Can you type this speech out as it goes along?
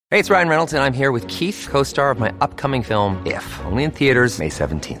Hey, it's Ryan Reynolds, and I'm here with Keith, co-star of my upcoming film, If, only in theaters May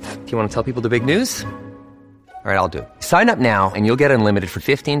 17th. Do you want to tell people the big news? All right, I'll do it. Sign up now and you'll get unlimited for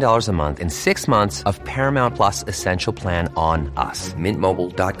 $15 a month and 6 months of Paramount Plus Essential Plan on us.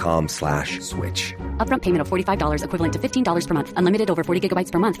 MintMobile.com/switch. Upfront payment of $45 equivalent to $15 per month. Unlimited over 40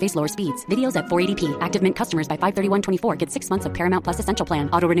 gigabytes per month. Face lower speeds. Videos at 480p. Active Mint customers by 531.24 get 6 months of Paramount Plus Essential Plan.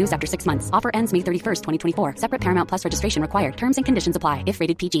 Auto renews after 6 months. Offer ends May 31st, 2024. Separate Paramount Plus registration required. Terms and conditions apply if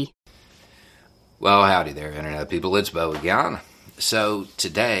rated PG. Well, howdy there, Internet people. It's Bo again. So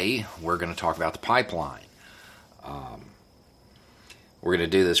today we're going to talk about the pipeline. We're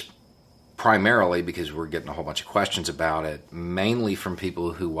going to do this primarily because we're getting a whole bunch of questions about it, mainly from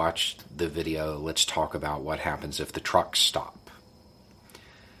people who watched the video, Let's Talk About What Happens If the Trucks Stop.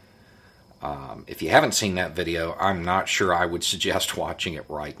 If you haven't seen that video, I'm not sure I would suggest watching it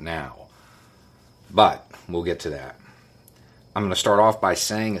right now. But we'll get to that. I'm going to start off by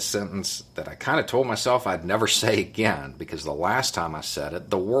saying a sentence that I kind of told myself I'd never say again, because the last time I said it,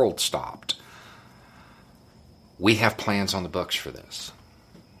 the world stopped. We have plans on the books for this.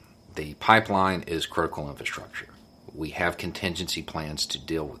 The pipeline is critical infrastructure. We have contingency plans to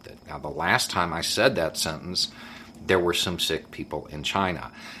deal with it. Now, the last time I said that sentence, there were some sick people in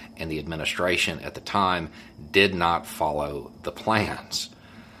China, and the administration at the time did not follow the plans.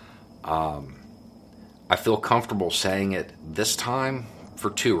 I feel comfortable saying it this time for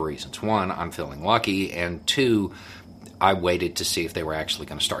two reasons. One, I'm feeling lucky, and two, I waited to see if they were actually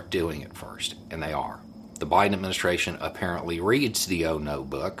going to start doing it first, and they are. The Biden administration apparently reads the Oh No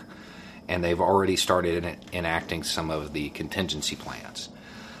book, and they've already started enacting some of the contingency plans.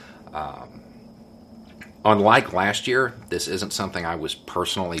 Unlike last year, this isn't something I was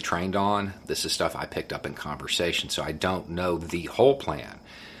personally trained on. This is stuff I picked up in conversation, so I don't know the whole plan.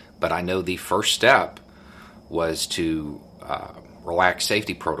 But I know the first step was to relax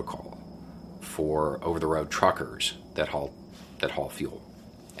safety protocol for over-the-road truckers that haul fuel,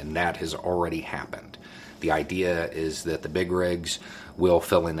 and that has already happened. The idea is that the big rigs will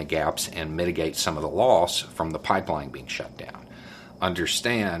fill in the gaps and mitigate some of the loss from the pipeline being shut down.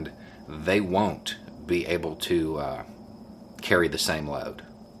 Understand, they won't be able to carry the same load,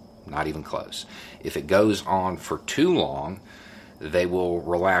 not even close. If it goes on for too long, they will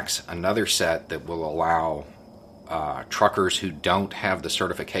relax another set that will allow truckers who don't have the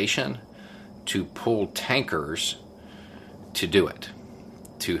certification to pull tankers to do it,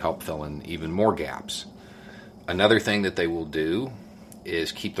 to help fill in even more gaps. Another thing that they will do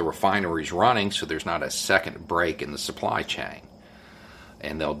is keep the refineries running so there's not a second break in the supply chain.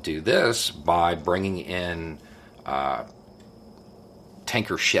 And they'll do this by bringing in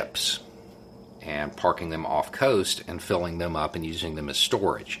tanker ships and parking them off coast and filling them up and using them as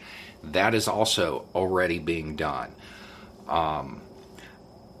storage. That is also already being done. I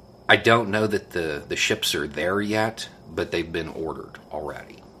don't know that the ships are there yet, but they've been ordered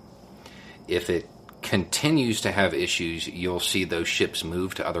already. If it continues to have issues, you'll see those ships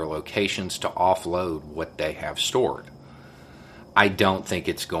move to other locations to offload what they have stored. I don't think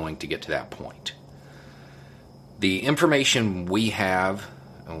it's going to get to that point. The information we have,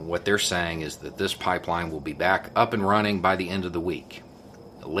 and what they're saying, is that this pipeline will be back up and running by the end of the week.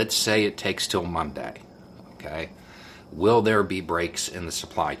 Let's say it takes till Monday. Okay? Will there be breaks in the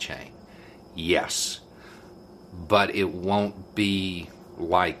supply chain? Yes. But it won't be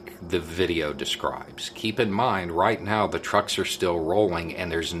like the video describes. Keep in mind, right now the trucks are still rolling,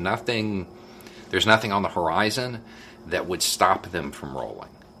 and there's nothing on the horizon that would stop them from rolling.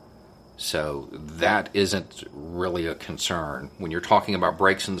 So that isn't really a concern. When you're talking about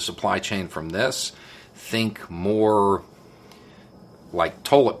breaks in the supply chain from this, think more like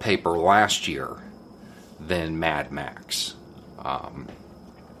toilet paper last year than Mad Max.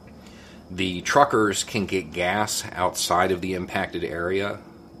 The truckers can get gas outside of the impacted area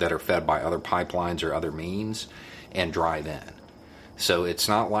that are fed by other pipelines or other means and drive in. So it's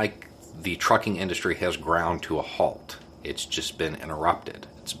not like the trucking industry has ground to a halt. It's just been interrupted.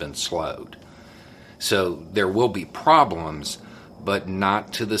 It's been slowed. So there will be problems, but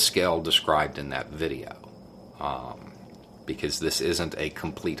not to the scale described in that video, because this isn't a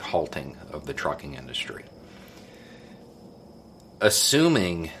complete halting of the trucking industry.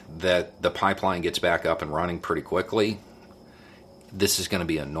 Assuming that the pipeline gets back up and running pretty quickly, this is going to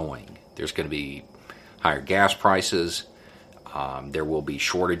be annoying. There's going to be higher gas prices. There will be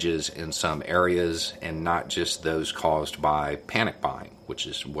shortages in some areas, and not just those caused by panic buying, which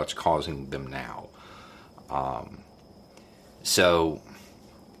is what's causing them now. So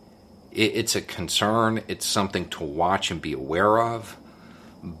it's a concern. It's something to watch and be aware of,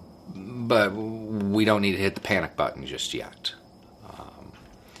 but we don't need to hit the panic button just yet.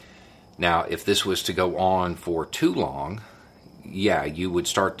 Now, if this was to go on for too long, yeah, you would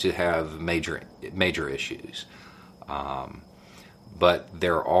start to have major issues. But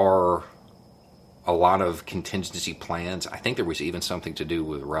there are a lot of contingency plans. I think there was even something to do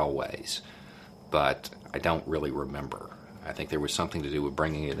with railways, but I don't really remember. I think there was something to do with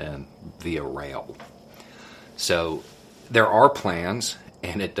bringing it in via rail. So there are plans,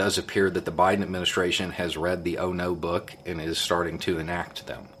 and it does appear that the Biden administration has read the Oh No book and is starting to enact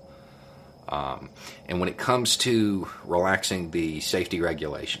them. And when it comes to relaxing the safety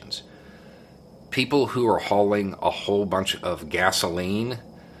regulations, people who are hauling a whole bunch of gasoline,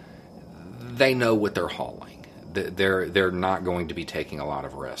 they know what they're hauling. They're not going to be taking a lot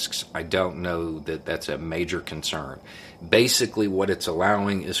of risks. I don't know that that's a major concern. Basically, what it's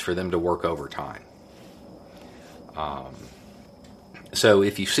allowing is for them to work overtime. So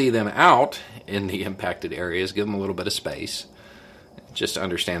if you see them out in the impacted areas, give them a little bit of space. Just to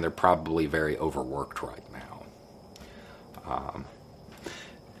understand they're probably very overworked right now.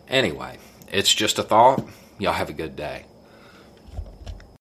 Anyway, it's just a thought. Y'all have a good day.